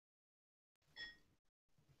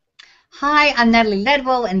Hi, I'm Natalie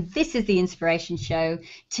Ledwell, and this is The Inspiration Show.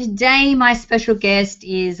 Today, my special guest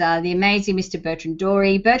is the amazing Mr. Bertrand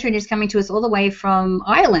Dory. Bertrand is coming to us all the way from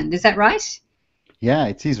Ireland. Is that right? Yeah,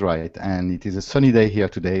 it is right, and it is a sunny day here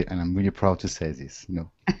today, and I'm really proud to say this.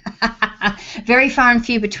 Very far and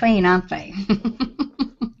few between, aren't they?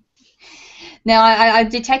 Now, I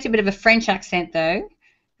detect a bit of a French accent, though.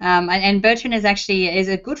 And Bertrand is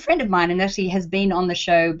a good friend of mine and actually has been on the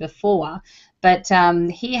show before. But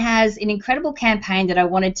he has an incredible campaign that I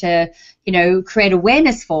wanted to, create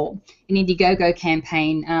awareness for, an Indiegogo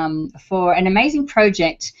campaign for an amazing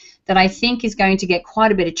project that I think is going to get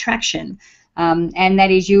quite a bit of traction. And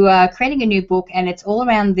that is you are creating a new book, and it's all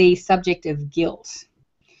around the subject of guilt.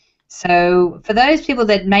 So for those people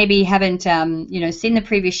that maybe haven't, seen the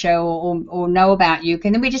previous show or know about you,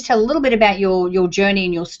 can we just tell a little bit about your journey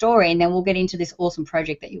and your story, and then we'll get into this awesome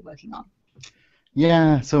project that you're working on.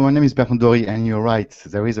 Yeah, so my name is Bertrand Dory, and you're right,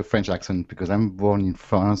 there is a French accent because I'm born in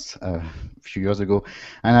France a few years ago,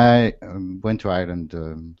 and I went to Ireland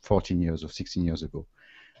 14 years or 16 years ago.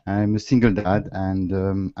 I'm a single dad,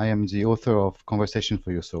 and I am the author of Conversation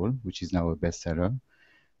for Your Soul, which is now a bestseller,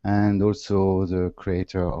 and also the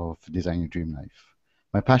creator of Design Your Dream Life.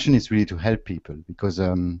 My passion is really to help people because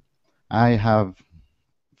I have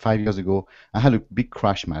 5 years ago, I had a big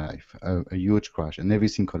crash in my life, a huge crash, and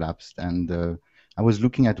everything collapsed. And I was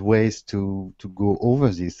looking at ways to go over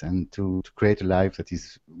this and to create a life that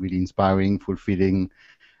is really inspiring, fulfilling,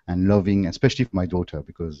 and loving, especially for my daughter,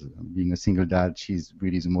 because being a single dad, she's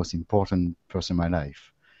really the most important person in my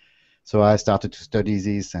life. So I started to study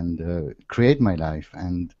this and create my life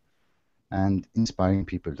and inspiring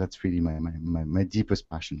people. That's really my deepest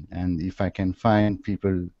passion. And if I can find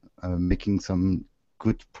people making some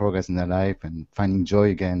good progress in their life and finding joy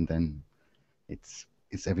again, then it's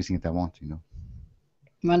everything that I want.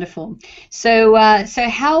 Wonderful. So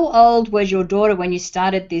how old was your daughter when you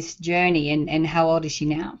started this journey, and how old is she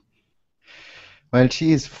now? Well,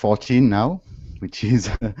 she is 14 now, which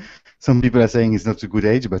is some people are saying it's not a good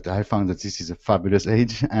age, but I found that this is a fabulous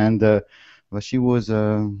age. And well, she was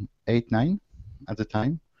 8, 9 at the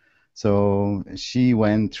time. So she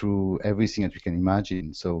went through everything that we can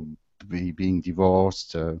imagine. So being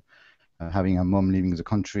divorced, having a mom leaving the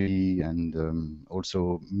country, and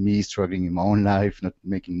also me struggling in my own life, not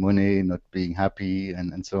making money, not being happy,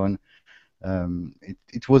 and so on.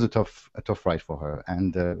 It was a tough ride for her,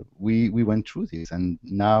 and we went through this. And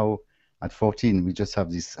now at 14, we just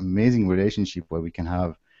have this amazing relationship where we can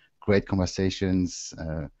have great conversations,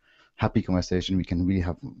 happy conversation. We can really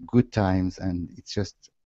have good times, and it's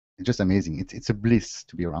just amazing. It's a bliss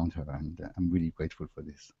to be around her, and I'm really grateful for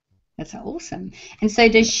this. That's awesome. And so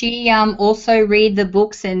does she also read the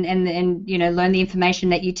books and learn the information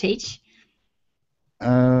that you teach?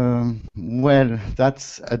 Well,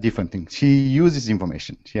 that's a different thing. She uses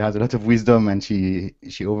information. She has a lot of wisdom, and she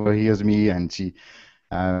overhears me, and she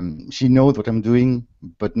knows what I'm doing.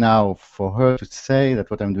 But now, for her to say that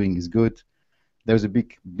what I'm doing is good, there's a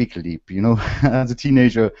big leap. As a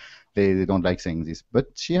teenager, they don't like saying this. But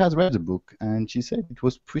she has read the book, and she said it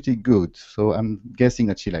was pretty good. So I'm guessing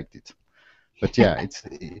that she liked it. But yeah,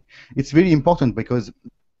 it's really important because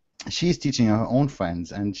she's teaching her own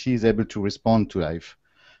friends, and she's able to respond to life.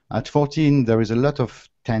 At 14, there is a lot of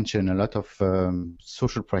tension, a lot of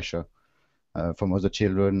social pressure from other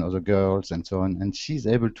children, other girls, and so on. And she's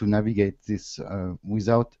able to navigate this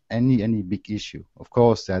without any big issue. Of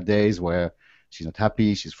course, there are days where she's not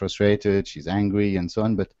happy, she's frustrated, she's angry, and so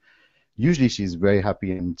on. But usually she's very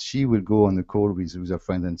happy, and she will go on a call with her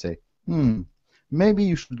friend and say, maybe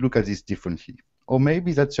you should look at this differently. Or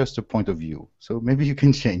maybe that's just a point of view. So maybe you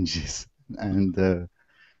can change this. And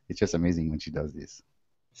it's just amazing when she does this.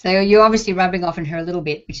 So you're obviously rubbing off on her a little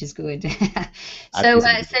bit, which is good. At So, least a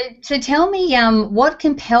uh, little so, bit. so tell me, what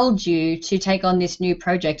compelled you to take on this new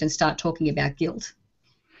project and start talking about guilt?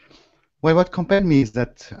 Well, what compelled me is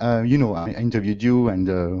that, I interviewed you,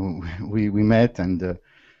 and we met, and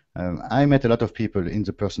I met a lot of people in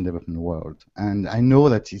the person development world, and I know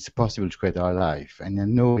that it's possible to create our life, and I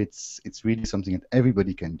know it's really something that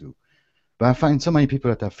everybody can do. But I find so many people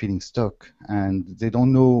that are feeling stuck, and they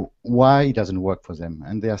don't know why it doesn't work for them,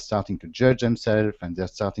 and they are starting to judge themselves, and they're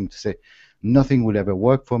starting to say nothing will ever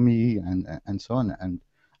work for me, and so on. And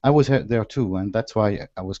I was there too, and that's why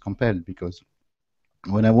I was compelled, because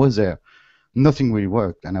when I was there, nothing really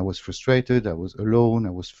worked, and I was frustrated, I was alone, I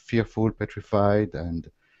was fearful, petrified, and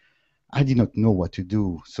I did not know what to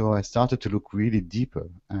do. So I started to look really deeper,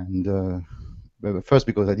 and well, first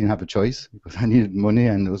because I didn't have a choice, because I needed money,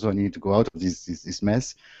 and also I needed to go out of this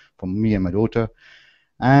mess for me and my daughter.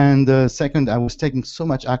 And second, I was taking so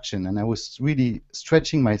much action, and I was really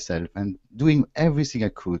stretching myself and doing everything I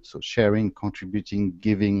could. So sharing, contributing,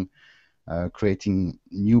 giving, creating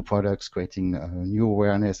new products, creating new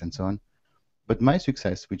awareness, and so on. But my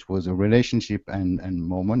success, which was a relationship and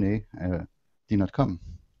more money, did not come.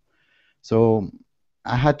 So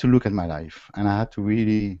I had to look at my life, and I had to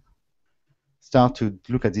really start to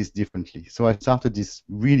look at this differently. So I started these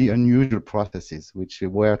really unusual processes, which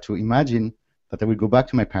were to imagine that I would go back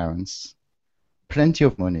to my parents, plenty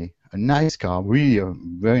of money, a nice car, really a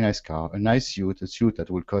very nice car, a nice suit, a suit that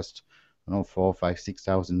would cost, I don't know, $4, 5,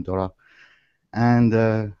 $6,000,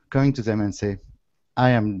 and going to them and say,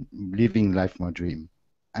 I am living life my dream.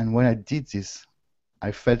 And when I did this,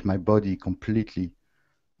 I felt my body completely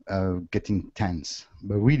getting tense,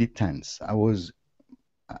 but really tense.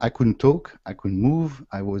 I couldn't talk, I couldn't move,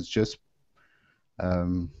 I was just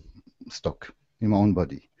um, stuck in my own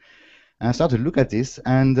body. And I started to look at this,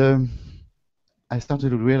 and I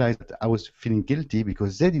started to realize that I was feeling guilty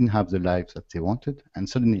because they didn't have the lives that they wanted. And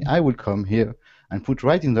suddenly I would come here and put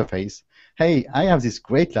right in their face, hey, I have this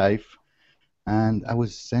great life. And I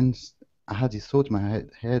had this thought in my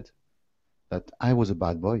head that I was a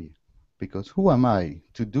bad boy because who am I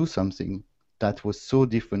to do something that was so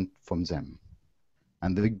different from them?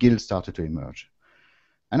 And the guilt started to emerge.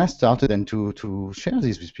 And I started then to share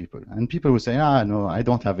this with people. And people would say, no, I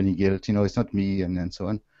don't have any guilt, it's not me, and so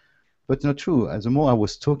on. But it's not true. As the more I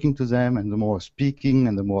was talking to them and the more I was speaking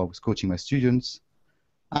and the more I was coaching my students,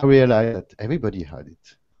 I realized that everybody had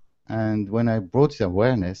it. And when I brought the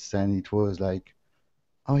awareness, and it was like,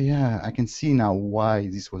 oh yeah, I can see now why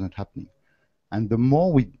this was not happening. And the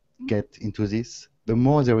more we get into this, the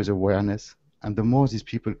more there is awareness, and the more these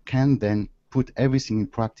people can then put everything in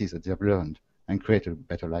practice that they have learned and create a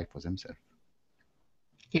better life for themselves.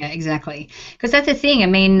 Yeah, exactly. Because that's the thing. I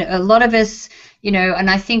mean, a lot of us, and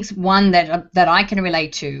I think one that I can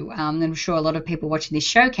relate to, and I'm sure a lot of people watching this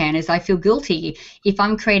show can, is I feel guilty if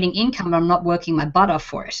I'm creating income and I'm not working my butt off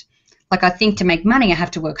for it. Like I think to make money, I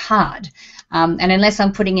have to work hard, and unless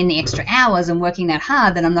I'm putting in the extra hours and working that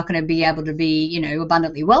hard, then I'm not going to be able to be,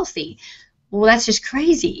 abundantly wealthy. Well, that's just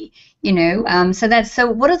crazy.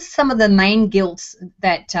 So what are some of the main guilts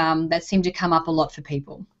that seem to come up a lot for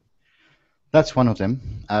people? That's one of them.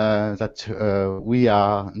 That we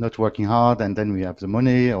are not working hard, and then we have the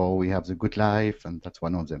money, or we have the good life, and that's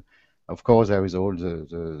one of them. Of course, there is all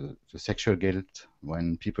the sexual guilt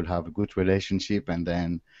when people have a good relationship, and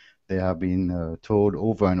then they have been told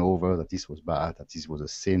over and over that this was bad, that this was a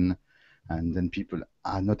sin, and then people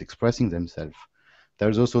are not expressing themselves.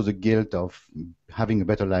 There's also the guilt of having a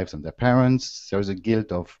better life than their parents. There's a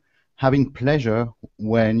guilt of having pleasure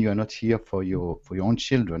when you are not here for your own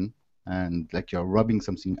children, and like you're robbing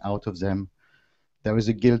something out of them. There is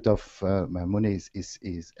a guilt of money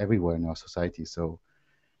is everywhere in our society. So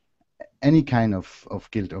any kind of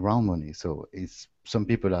guilt around money. So it's some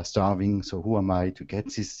people are starving. So who am I to get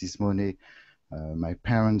this money? My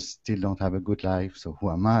parents still don't have a good life. So who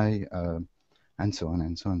am I? And so on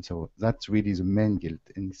and so on. So that's really the main guilt.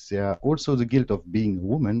 And it's also the guilt of being a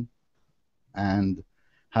woman and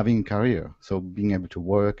having a career. So being able to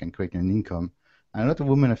work and create an income. And a lot of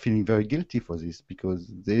women are feeling very guilty for this because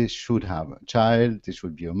they should have a child, they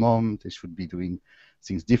should be a mom, they should be doing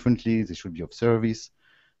things differently, they should be of service.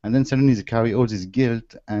 And then suddenly they carry all this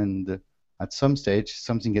guilt, and at some stage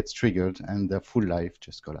something gets triggered and their full life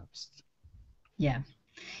just collapsed. Yeah.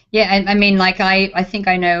 Yeah, and I mean, like I think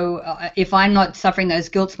I know if I'm not suffering those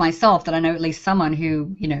guilts myself, that I know at least someone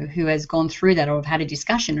who has gone through that or have had a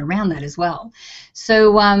discussion around that as well.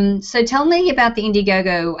 So tell me about the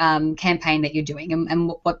Indiegogo campaign that you're doing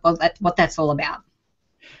and what that's all about.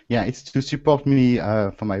 Yeah, it's to support me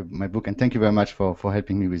for my book, and thank you very much for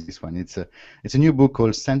helping me with this one. It's a new book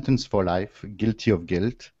called Sentence for Life, Guilty of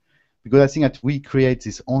Guilt, because I think that we create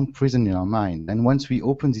this own prison in our mind, and once we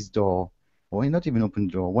open this door, or not even open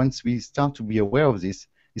the door, once we start to be aware of this,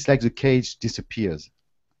 it's like the cage disappears,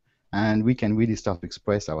 and we can really start to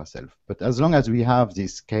express ourselves. But as long as we have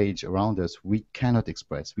this cage around us, we cannot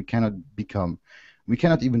express, we cannot become, we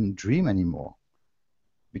cannot even dream anymore,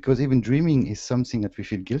 because even dreaming is something that we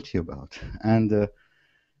feel guilty about, and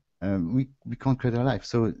we can't create our life.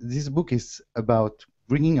 So this book is about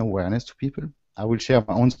bringing awareness to people. I will share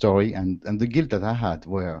my own story, and the guilt that I had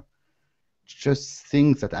were just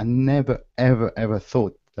things that I never, ever, ever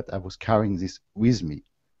thought that I was carrying this with me.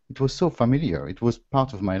 It was so familiar. It was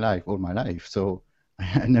part of my life all my life. So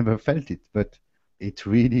I never felt it, but it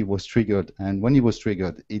really was triggered. And when it was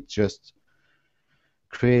triggered, it just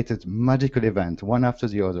created magical event one after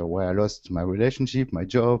the other where I lost my relationship, my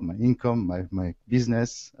job, my income, my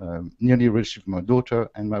business, nearly relationship with my daughter,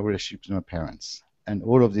 and my relationship with my parents. And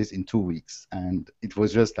all of this in 2 weeks. And it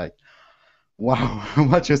was just like, wow,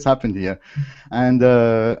 what just happened here? And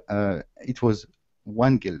it was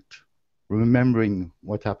one guilt, remembering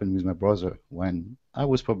what happened with my brother when I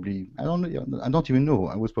was probably, I don't even know,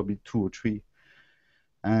 I was probably 2 or 3.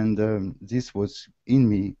 And this was in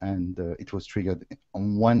me, and it was triggered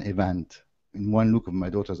on one event, in one look of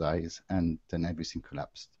my daughter's eyes, and then everything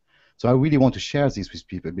collapsed. So I really want to share this with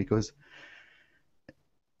people, because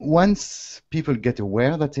once people get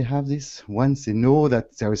aware that they have this, once they know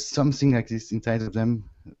that there is something like this inside of them,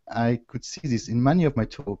 I could see this in many of my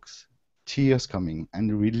talks, tears coming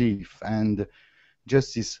and relief and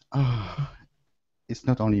just this, it's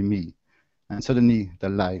not only me. And suddenly the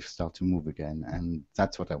life starts to move again, and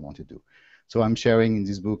that's what I want to do. So I'm sharing in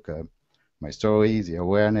this book my story, the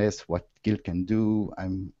awareness, what guilt can do.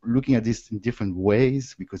 I'm looking at this in different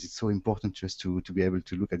ways, because it's so important just to be able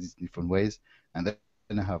to look at this in different ways. And then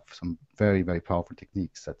I have some very, very powerful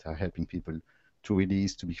techniques that are helping people to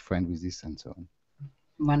release, to be friend with this, and so on.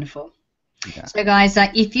 Wonderful. Yeah. So guys,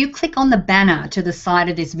 if you click on the banner to the side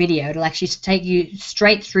of this video, it'll actually take you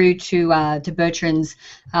straight through to Bertrand's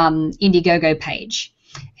Indiegogo page,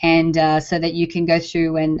 and so that you can go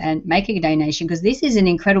through and make a donation, because this is an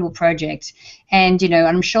incredible project. And you know,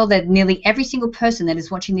 I'm sure that nearly every single person that is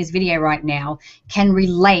watching this video right now can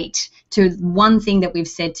relate to one thing that we've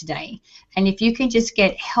said today. And if you can just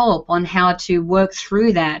get help on how to work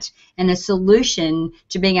through that and a solution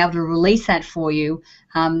to being able to release that for you,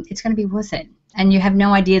 it's going to be worth it. And you have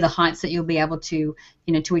no idea the heights that you'll be able to,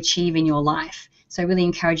 you know, to achieve in your life. So I really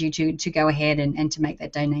encourage you to go ahead and to make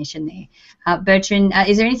that donation there. Bertrand,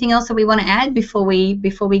 is there anything else that we want to add before we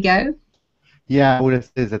go? Yeah, I would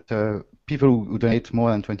say that people who donate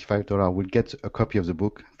more than $25 will get a copy of the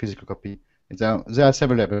book, physical copy. There are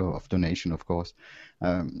several levels of donation, of course,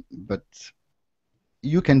 but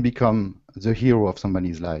you can become the hero of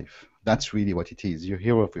somebody's life. That's really what it is. You're a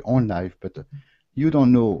hero of your own life, but you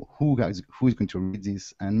don't know who is going to read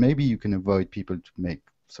this, and maybe you can avoid people to make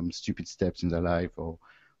some stupid steps in their life, or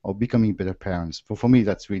becoming better parents. For me,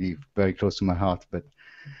 that's really very close to my heart.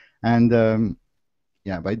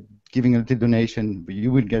 Yeah, by giving a little donation,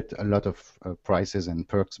 you will get a lot of prizes and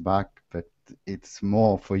perks back, but it's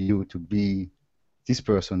more for you to be this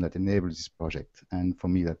person that enables this project. And for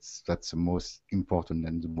me, that's the most important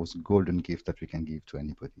and the most golden gift that we can give to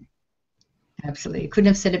anybody. Absolutely. Couldn't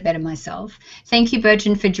have said it better myself. Thank you,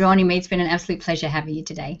 Bertrand, for joining me. It's been an absolute pleasure having you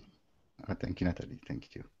today. Thank you, Natalie.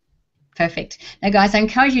 Thank you. Perfect. Now, guys, I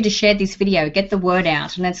encourage you to share this video, get the word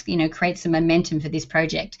out, and let's, you know, create some momentum for this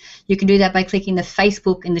project. You can do that by clicking the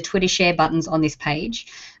Facebook and the Twitter share buttons on this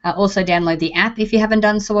page. Also, download the app if you haven't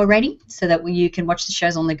done so already, so that you can watch the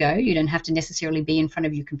shows on the go. You don't have to necessarily be in front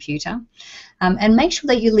of your computer. And make sure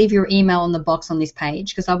that you leave your email on the box on this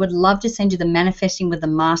page, because I would love to send you the Manifesting with the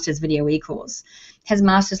Masters video e-course. It has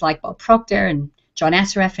masters like Bob Proctor and John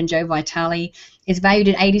Assaraf and Joe Vitale. It's valued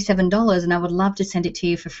at $87, and I would love to send it to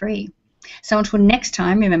you for free. So until next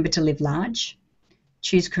time, remember to live large,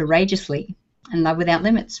 choose courageously, and love without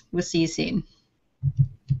limits. We'll see you soon.